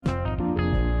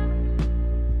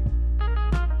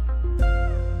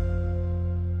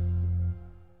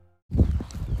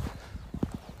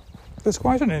There's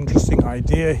quite an interesting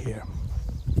idea here.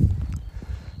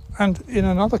 And in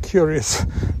another curious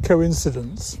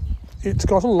coincidence, it's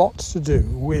got a lot to do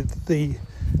with the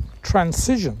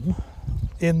transition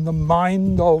in the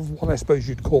mind of what I suppose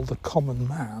you'd call the common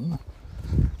man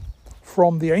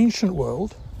from the ancient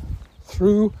world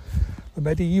through the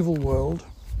medieval world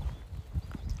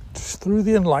through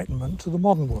the Enlightenment to the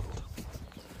modern world.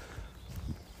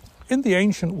 In the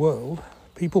ancient world,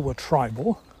 people were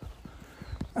tribal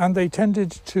and they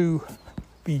tended to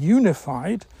be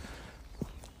unified.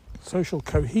 Social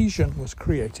cohesion was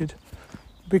created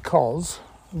because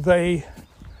they,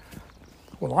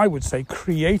 well, I would say,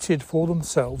 created for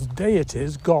themselves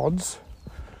deities, gods,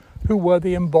 who were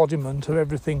the embodiment of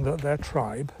everything that their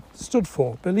tribe stood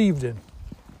for, believed in,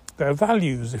 their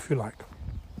values, if you like.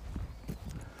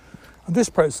 And this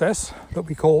process that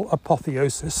we call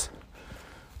apotheosis,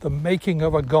 the making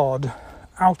of a god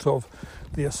out of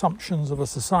the assumptions of a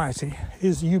society,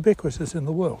 is ubiquitous in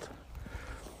the world.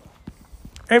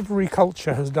 Every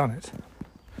culture has done it.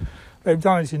 They've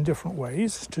done it in different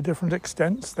ways, to different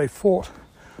extents. They fought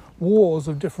wars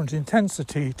of different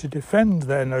intensity to defend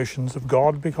their notions of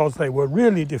God because they were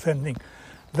really defending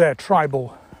their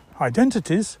tribal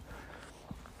identities.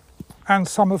 And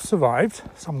some have survived,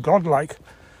 some godlike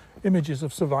images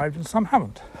have survived and some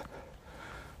haven't.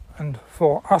 And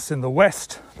for us in the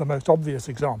West, the most obvious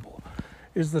example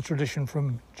is the tradition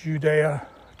from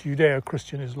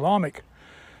Judeo-Christian Islamic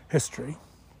history.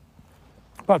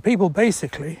 But people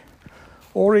basically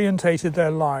orientated their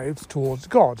lives towards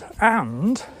God.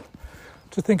 And,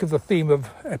 to think of the theme of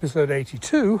episode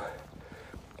 82,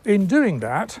 in doing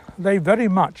that, they very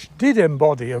much did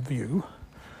embody a view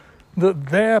that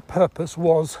their purpose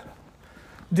was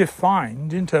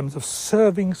defined in terms of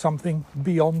serving something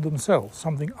beyond themselves,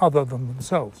 something other than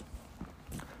themselves.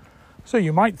 So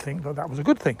you might think that that was a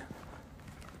good thing.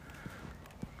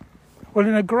 Well,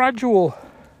 in a gradual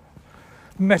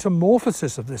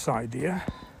metamorphosis of this idea,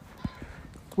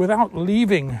 without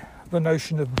leaving the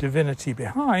notion of divinity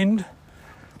behind,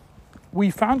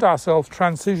 we found ourselves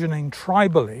transitioning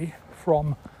tribally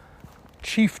from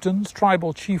chieftains,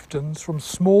 tribal chieftains, from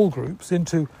small groups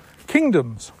into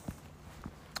kingdoms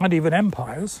and even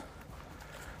empires.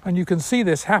 And you can see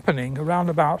this happening around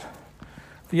about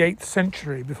the 8th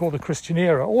century before the Christian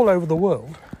era all over the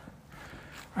world,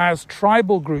 as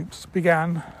tribal groups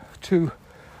began to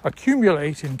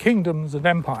accumulate in kingdoms and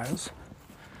empires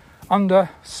under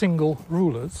single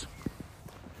rulers.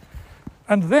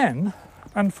 And then,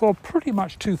 and for pretty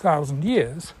much 2,000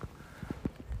 years,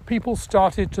 people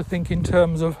started to think in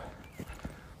terms of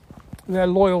their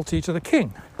loyalty to the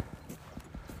king,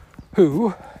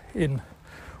 who, in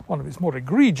one of its more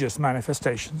egregious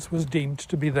manifestations, was deemed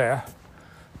to be there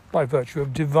by virtue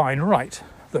of divine right,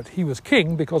 that he was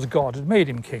king because God had made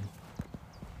him king,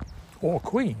 or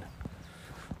queen,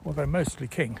 although mostly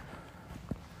king.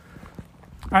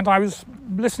 And I was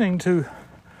listening to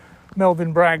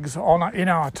Melvyn Bragg's In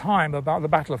Our Time about the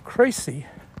Battle of Crecy,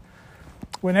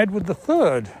 when Edward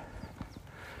III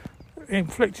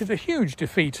inflicted a huge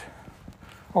defeat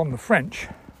on the French,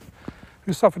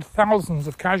 who suffered thousands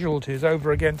of casualties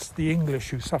over against the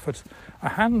English, who suffered a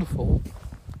handful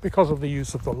because of the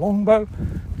use of the longbow,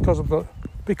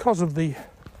 because of the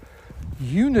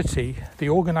unity, the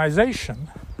organisation,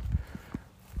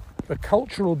 the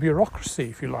cultural bureaucracy,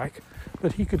 if you like,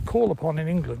 that he could call upon in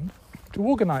England to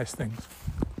organise things.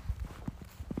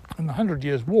 And the 100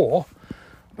 Years' War,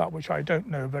 about which I don't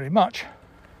know very much,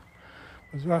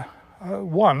 was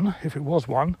won, if it was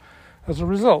won, as a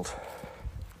result.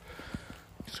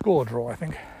 Score draw, I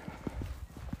think.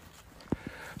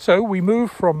 So we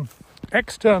move from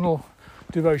external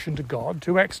devotion to God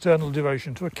to external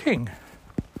devotion to a king.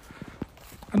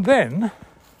 And then,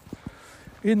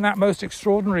 in that most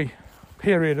extraordinary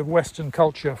period of Western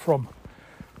culture from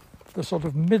the sort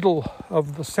of middle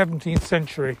of the 17th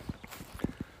century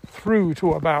through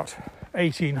to about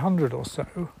 1800 or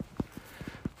so,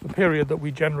 the period that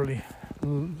we generally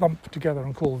lump together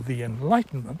and call the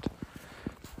Enlightenment,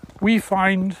 we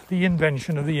find the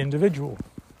invention of the individual.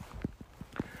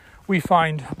 We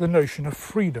find the notion of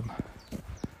freedom.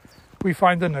 We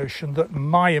find the notion that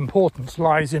my importance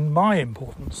lies in my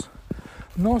importance,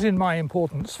 not in my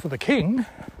importance for the king,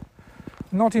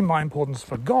 not in my importance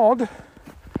for God,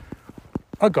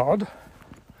 a God,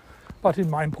 but in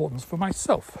my importance for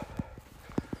myself.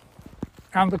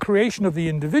 And the creation of the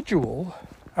individual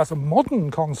as a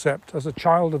modern concept, as a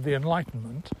child of the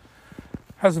Enlightenment,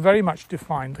 has very much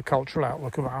defined the cultural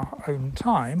outlook of our own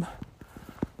time,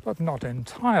 but not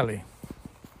entirely.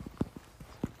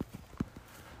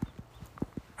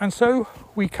 And so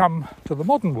we come to the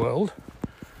modern world,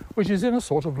 which is in a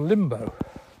sort of limbo.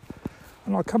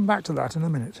 And I'll come back to that in a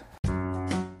minute.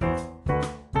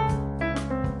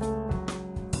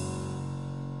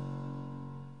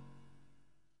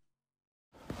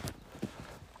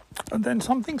 And then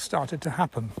something started to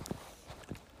happen.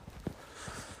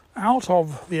 Out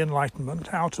of the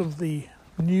Enlightenment, out of the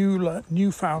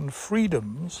newfound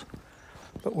freedoms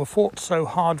that were fought so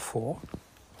hard for,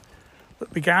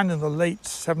 that began in the late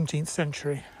 17th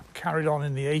century, carried on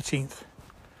in the 18th,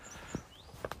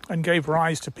 and gave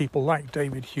rise to people like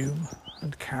David Hume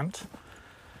and Kant,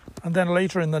 and then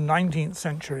later in the 19th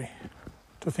century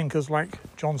to thinkers like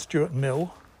John Stuart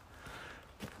Mill.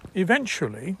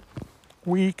 Eventually,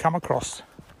 we come across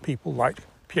people like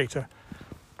Piotr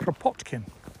Kropotkin.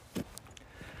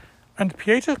 And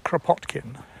Piotr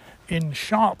Kropotkin, in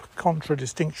sharp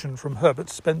contradistinction from Herbert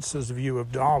Spencer's view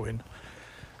of Darwin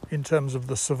in terms of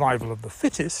the survival of the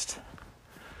fittest,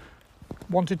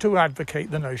 wanted to advocate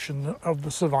the notion of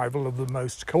the survival of the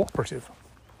most cooperative.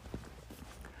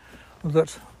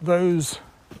 That those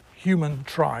human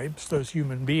tribes, those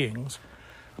human beings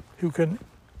who can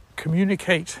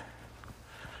communicate,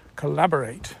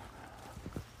 collaborate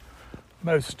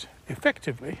most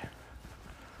effectively,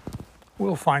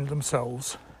 will find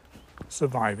themselves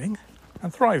surviving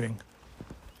and thriving.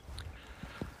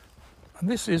 And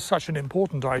this is such an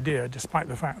important idea, despite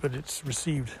the fact that it's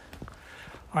received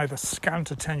either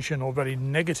scant attention or very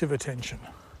negative attention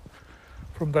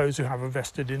from those who have a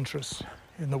vested interest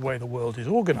in the way the world is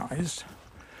organized.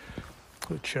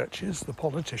 The churches, the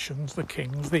politicians, the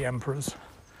kings, the emperors,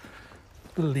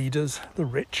 the leaders, the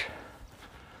rich,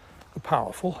 the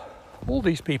powerful. All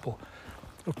these people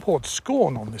have poured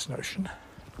scorn on this notion,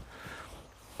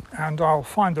 and I'll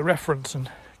find the reference and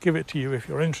give it to you if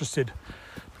you're interested,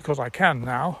 because I can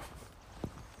now.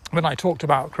 When I talked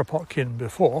about Kropotkin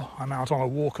before, I'm out on a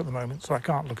walk at the moment so I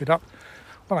can't look it up.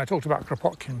 When I talked about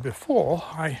Kropotkin before,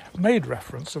 I made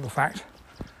reference to the fact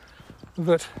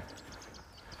that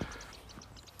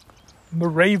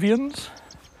Moravians,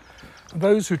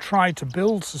 those who tried to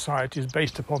build societies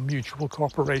based upon mutual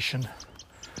cooperation,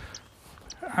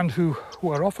 and who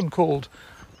were often called,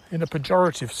 in a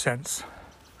pejorative sense,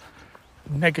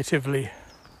 negatively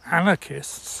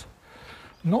anarchists,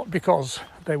 not because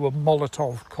they were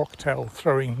Molotov cocktail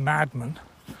throwing madmen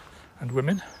and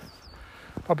women,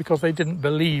 but because they didn't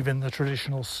believe in the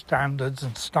traditional standards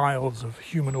and styles of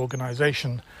human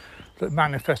organization that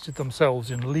manifested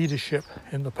themselves in leadership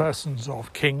in the persons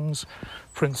of kings,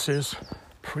 princes,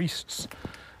 priests,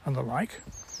 and the like.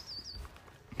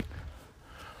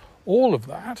 All of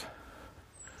that,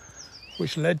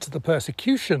 which led to the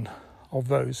persecution of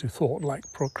those who thought like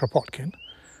Kropotkin,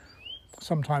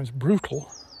 sometimes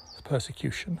brutal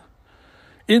persecution,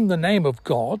 in the name of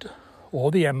God or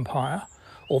the empire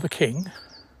or the king,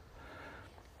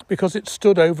 because it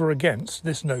stood over against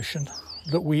this notion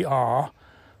that we are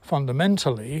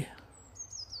fundamentally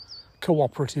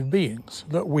cooperative beings,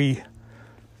 that we,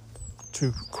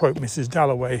 to quote Mrs.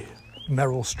 Dalloway,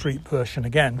 Meryl Streep version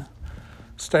again,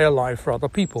 stay alive for other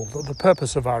people, that the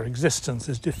purpose of our existence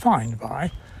is defined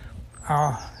by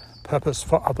our purpose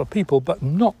for other people, but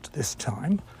not this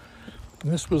time,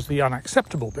 and this was the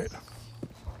unacceptable bit,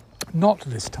 not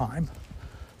this time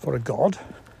for a god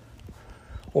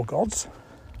or gods,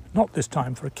 not this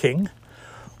time for a king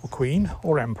or queen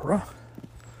or emperor,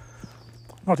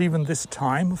 not even this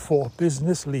time for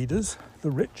business leaders,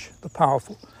 the rich, the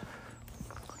powerful,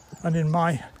 and in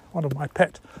one of my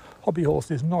pet hobby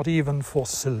horses, not even for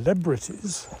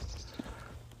celebrities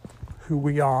who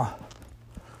we are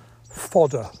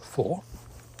fodder for,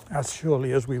 as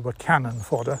surely as we were cannon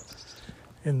fodder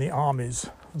in the armies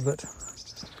that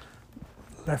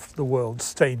left the world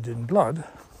stained in blood,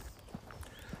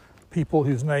 people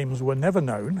whose names were never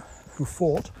known, who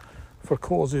fought for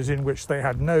causes in which they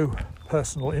had no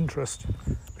personal interest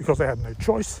because they had no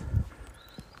choice,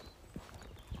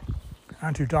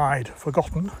 and who died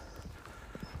forgotten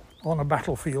on a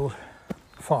battlefield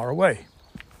far away.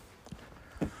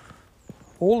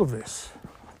 All of this,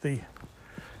 the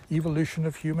evolution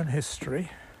of human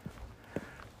history,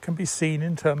 can be seen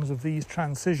in terms of these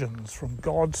transitions from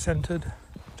God-centered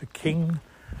to king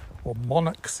or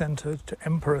monarch-centered to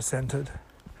emperor-centered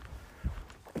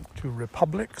to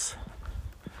republics,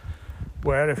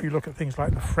 where if you look at things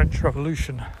like the French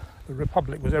Revolution, the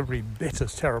republic was every bit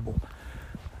as terrible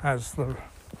as the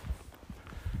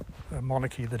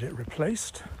monarchy that it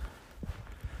replaced,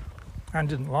 and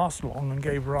didn't last long, and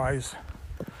gave rise,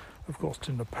 of course,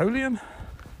 to Napoleon,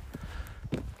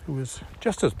 who was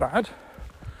just as bad.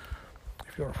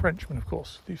 If you're a Frenchman, of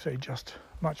course, you say just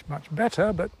much, much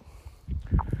better, but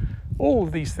all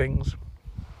of these things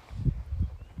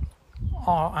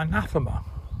are anathema,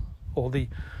 or the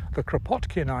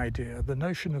Kropotkin idea, the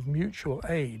notion of mutual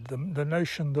aid, the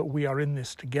notion that we are in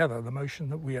this together, the notion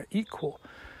that we are equal,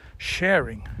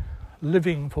 sharing,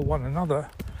 living for one another,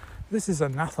 this is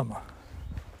anathema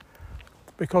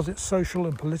because its social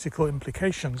and political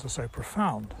implications are so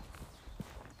profound.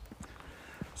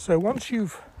 So once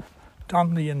you've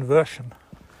done the inversion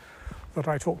that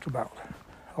I talked about,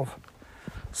 of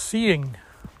seeing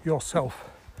yourself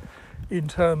in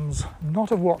terms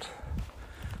not of what,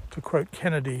 to quote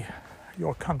Kennedy,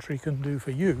 your country can do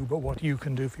for you, but what you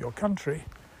can do for your country,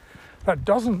 that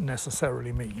doesn't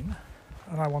necessarily mean,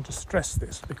 and I want to stress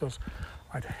this because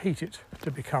I'd hate it to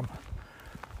become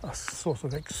a sort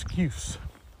of excuse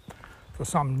for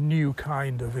some new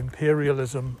kind of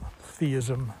imperialism,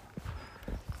 theism,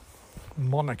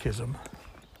 monarchism.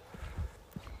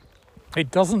 It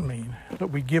doesn't mean that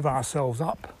we give ourselves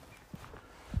up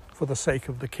for the sake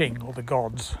of the king or the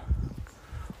gods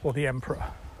or the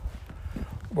emperor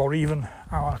or even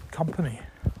our company,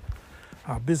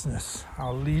 our business,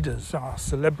 our leaders, our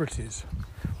celebrities,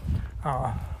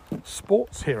 our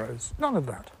sports heroes. None of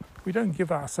that. We don't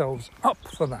give ourselves up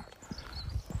for that.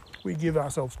 We give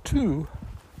ourselves to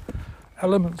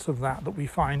elements of that we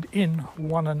find in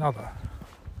one another.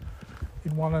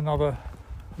 In one another,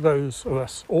 those of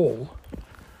us all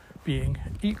being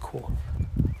equal.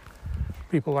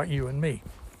 People like you and me.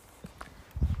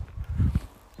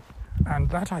 And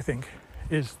that, I think,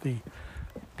 is the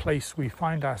place we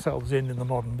find ourselves in the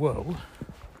modern world.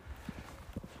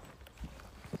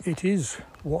 It is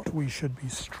what we should be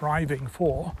striving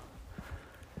for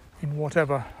in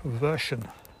whatever version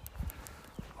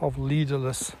of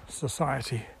leaderless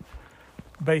society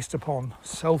based upon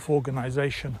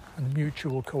self-organization and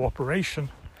mutual cooperation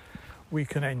we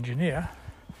can engineer.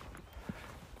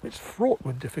 It's fraught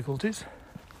with difficulties.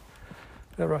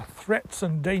 There are threats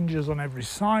and dangers on every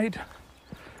side,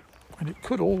 and it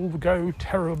could all go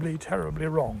terribly, terribly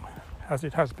wrong, as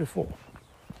it has before.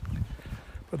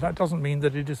 But that doesn't mean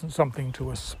that it isn't something to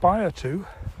aspire to.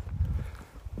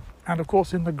 And of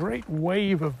course, in the great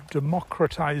wave of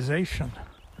democratization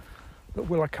that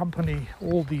will accompany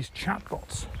all these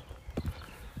chatbots,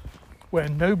 where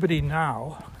nobody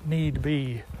now need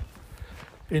be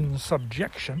in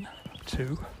subjection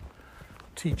to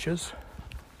teachers,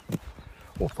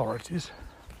 authorities,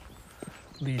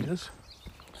 leaders,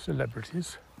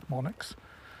 celebrities, monarchs,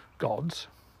 gods,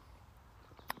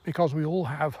 because we all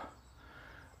have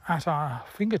at our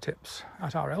fingertips,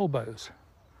 at our elbows,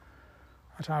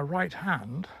 at our right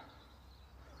hand,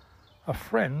 a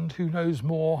friend who knows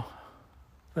more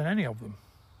than any of them,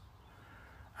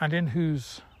 and in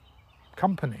whose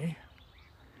company,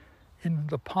 in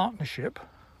the partnership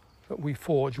that we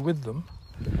forge with them,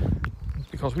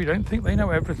 because we don't think they know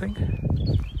everything,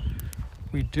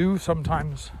 we do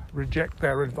sometimes reject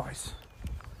their advice.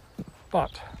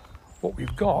 But what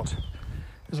we've got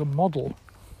is a model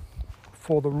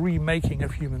for the remaking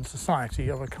of human society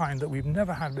of a kind that we've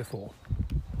never had before.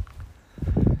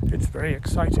 It's very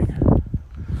exciting.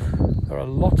 There are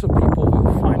lots of people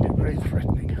who find it very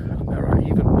threatening, and there are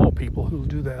even more people who will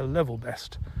do their level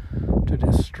best to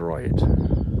destroy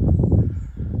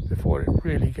it before it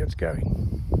really gets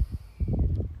going.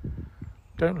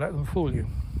 Don't let them fool you.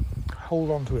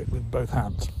 Hold on to it with both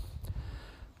hands.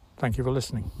 Thank you for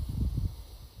listening.